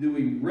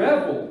we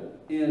revel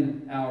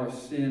in our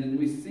sin? And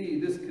we see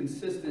this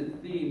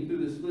consistent theme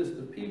through this list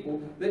of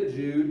people that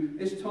Jude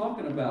is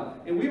talking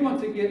about. And we want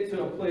to get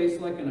to a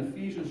place like in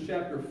Ephesians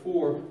chapter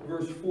 4,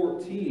 verse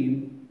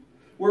 14,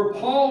 where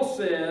Paul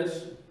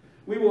says,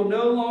 we will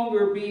no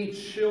longer be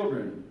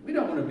children. We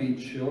don't want to be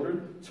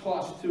children,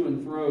 tossed to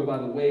and fro by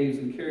the waves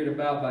and carried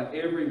about by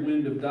every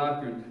wind of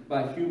doctrine,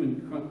 by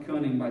human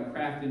cunning, by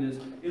craftiness,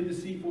 in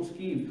deceitful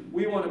schemes.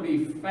 We want to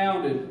be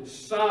founded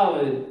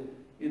solid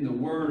in the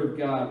Word of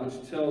God,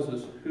 which tells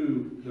us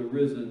who the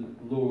risen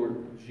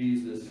Lord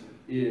Jesus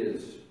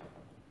is.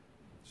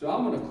 So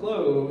I'm going to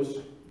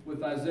close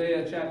with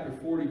Isaiah chapter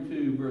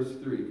 42, verse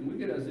 3. Can we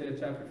get Isaiah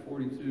chapter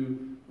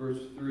 42, verse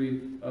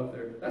 3 up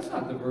there? That's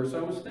not the verse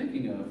I was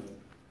thinking of.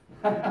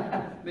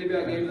 Maybe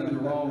I gave them the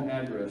wrong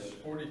address.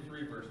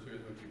 43, verse 2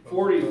 is what you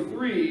posted.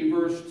 43,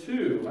 verse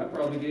 2. I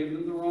probably gave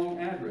them the wrong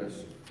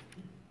address.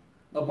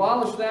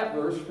 Abolish that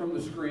verse from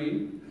the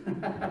screen.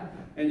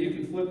 And you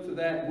can flip to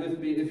that with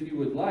me if you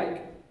would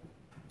like.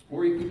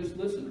 Or you can just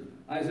listen.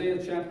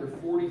 Isaiah chapter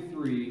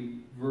 43,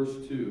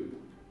 verse 2.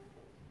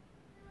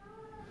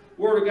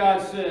 Word of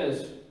God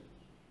says,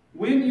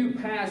 when you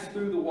pass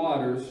through the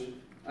waters,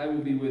 I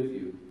will be with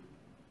you.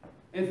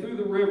 And through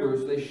the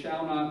rivers, they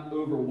shall not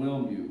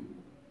overwhelm you.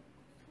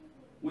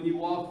 When you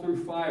walk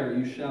through fire,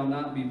 you shall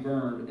not be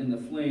burned, and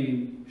the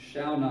flame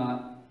shall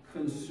not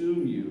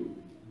consume you.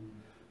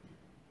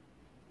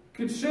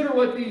 Consider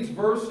what these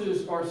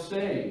verses are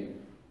saying.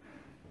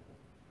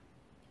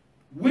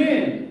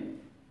 When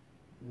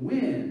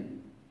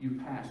you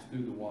pass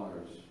through the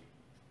waters.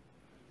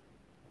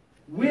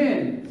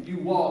 When you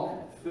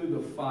walk through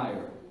the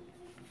fire.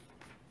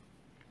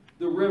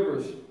 The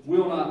rivers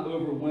will not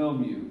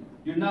overwhelm you.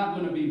 You're not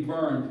going to be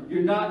burned.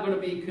 You're not going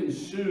to be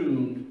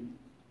consumed.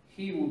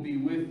 He will be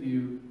with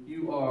you.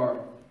 You are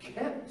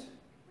kept.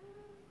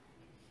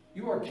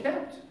 You are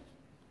kept.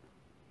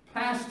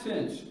 Past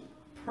tense.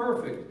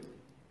 Perfect.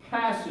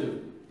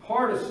 passive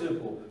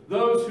participle.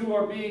 Those who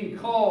are being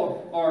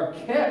called are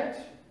kept.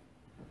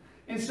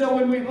 And so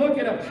when we look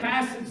at a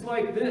passage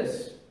like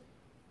this,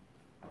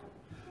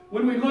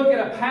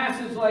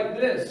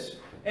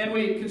 and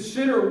we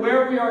consider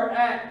where we are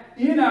at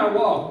in our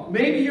walk,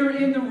 maybe you're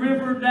in the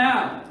river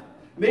now.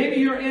 Maybe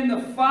you're in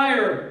the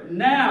fire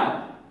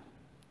now.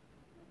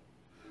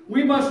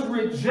 We must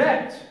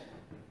reject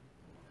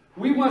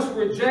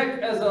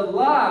as a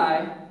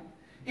lie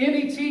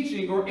any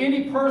teaching or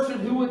any person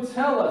who would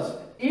tell us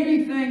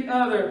anything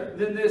other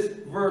than this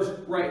verse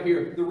right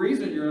here. The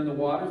reason you're in the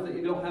water is that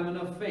you don't have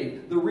enough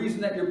faith. The reason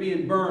that you're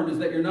being burned is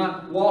that you're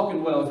not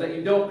walking well, is that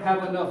you don't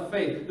have enough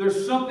faith.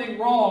 There's something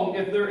wrong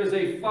if there is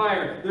a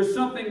fire. There's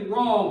something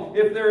wrong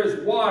if there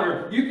is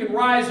water. You can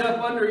rise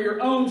up under your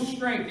own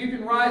strength. You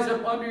can rise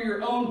up under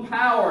your own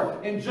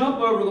power and jump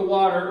over the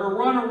water or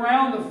run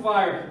around the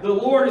fire. The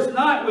Lord is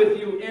not with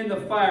you in the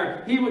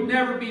fire. He would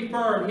never be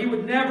burned. He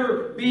would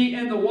never be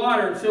in the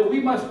water. So we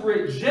must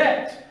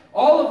reject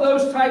all of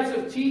those types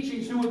of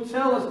teachings who would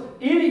tell us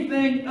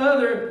anything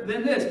other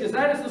than this, because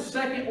that is the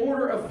second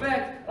order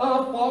effect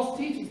of false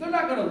teachings. They're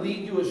not going to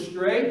lead you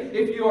astray.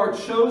 If you are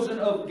chosen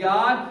of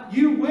God,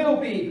 you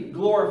will be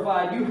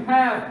glorified. You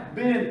have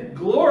been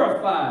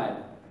glorified.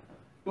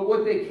 But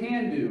what they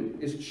can do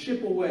is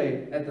chip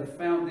away at the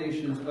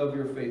foundations of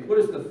your faith. What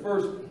is the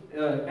first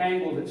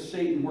angle that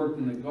Satan worked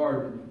in the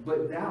garden?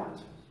 But doubt.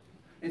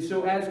 And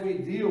so as we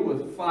deal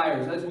with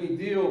fires, as we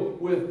deal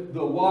with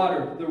the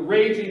water, the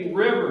raging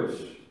rivers,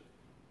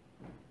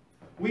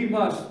 we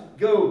must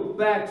go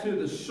back to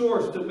the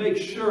source to make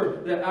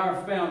sure that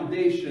our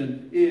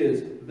foundation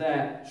is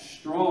that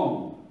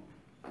strong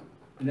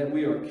and that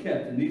we are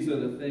kept. And these are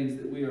the things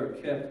that we are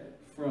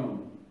kept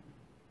from.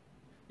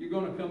 You're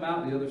going to come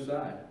out the other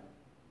side.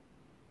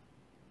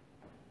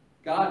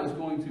 God is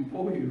going to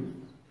pull you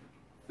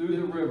through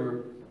the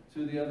river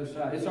to the other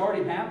side. It's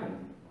already happened.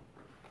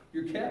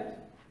 You're kept.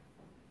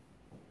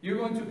 You're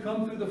going to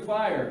come through the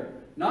fire,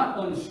 not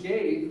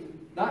unscathed,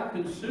 not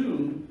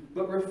consumed,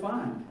 but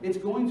refined. It's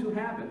going to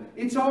happen.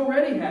 It's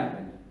already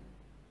happened.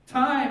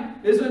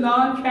 Time is a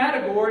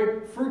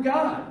non-category for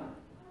God.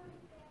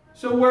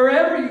 So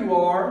wherever you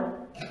are,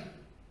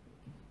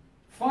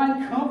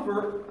 find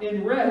comfort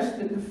and rest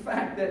in the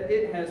fact that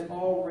it has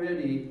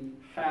already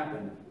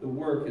happened. The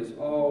work is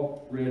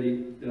already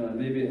done.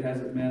 Maybe it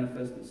hasn't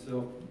manifested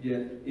itself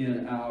yet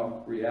in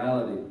our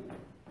reality.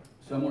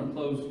 So I'm going to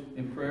close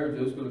in prayer.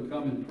 Joe's going to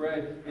come and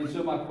pray. And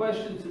so my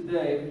question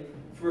today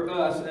for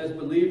us as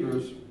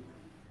believers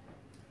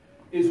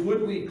is,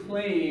 would we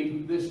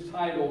claim this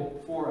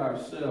title for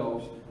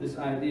ourselves, this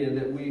idea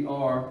that we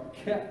are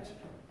kept?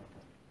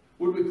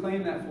 Would we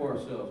claim that for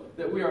ourselves?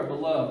 That we are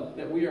beloved,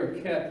 that we are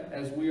kept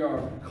as we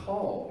are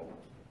called?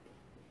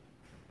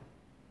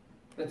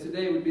 That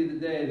today would be the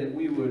day that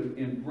we would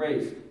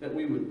embrace, that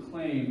we would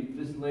claim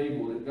this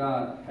label that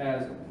God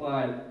has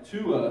applied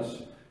to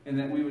us, and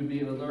that we would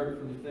be alert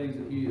for the things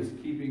that He is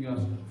keeping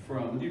us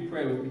from. Would you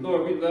pray with me?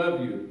 Lord, we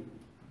love you.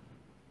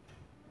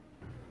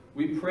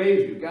 We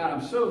praise you. God,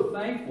 I'm so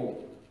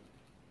thankful.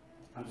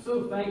 I'm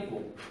so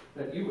thankful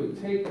that you would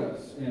take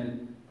us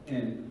and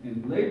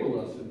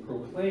label us and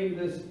proclaim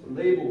this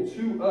label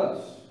to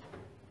us.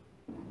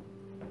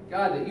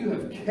 God, that you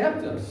have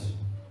kept us.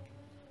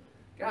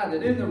 God,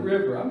 that in the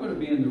river, I'm going to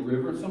be in the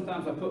river.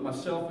 Sometimes I put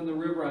myself in the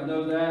river. I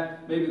know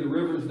that. Maybe the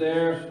river's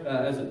there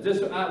as a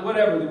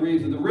whatever the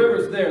reason. The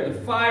river's there.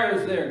 The fire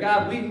is there.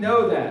 God, we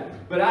know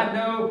that. But I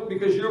know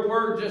because your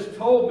word just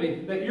told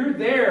me that you're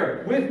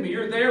there with me.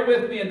 You're there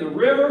with me in the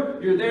river.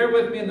 You're there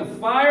with me in the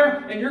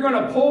fire. And you're going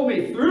to pull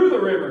me through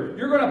the river.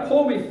 You're going to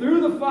pull me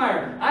through the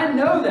fire. I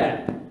know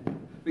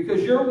that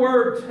because your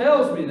word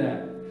tells me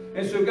that.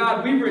 And so,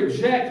 God, we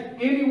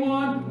reject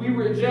anyone, we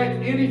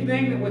reject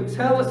anything that would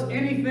tell us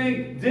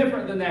anything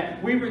different than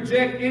that. We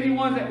reject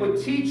anyone that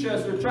would teach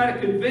us or try to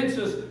convince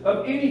us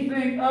of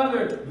anything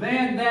other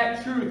than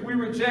that truth. We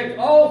reject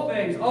all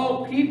things,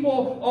 all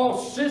people, all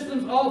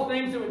systems, all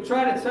things that would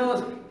try to tell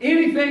us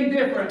anything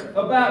different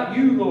about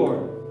you,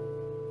 Lord.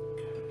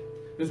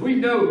 Because we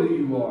know who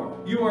you are.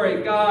 You are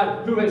a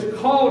God who has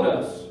called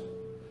us.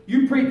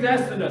 You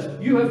predestined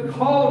us. You have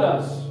called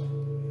us.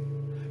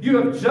 You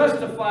have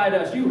justified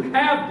us. You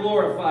have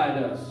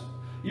glorified us.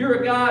 You're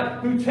a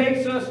God who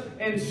takes us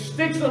and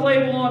sticks a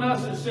label on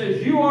us and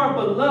says, you are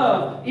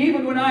beloved,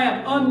 even when I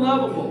am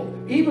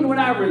unlovable, even when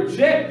I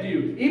reject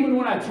you, even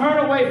when I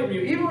turn away from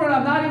you, even when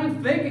I'm not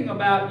even thinking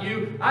about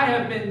you. I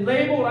have been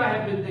labeled, I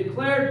have been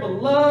declared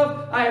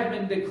beloved, I have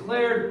been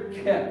declared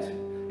kept.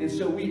 And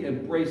so we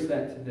embrace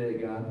that today,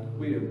 God.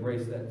 We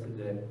embrace that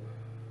today.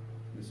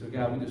 And so,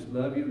 God, we just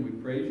love you and we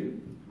praise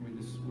you.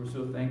 We're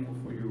so thankful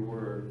for your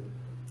word.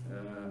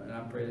 And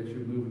I pray that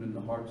you're moving in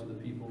the hearts of the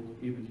people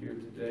even here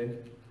today.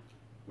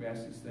 We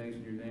ask these things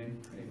in your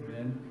name.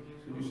 Amen.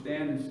 So you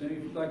stand and sing.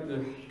 If you'd like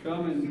to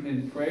come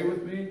and pray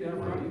with me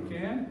down front, you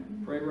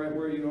can. Pray right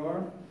where you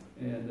are.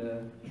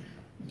 And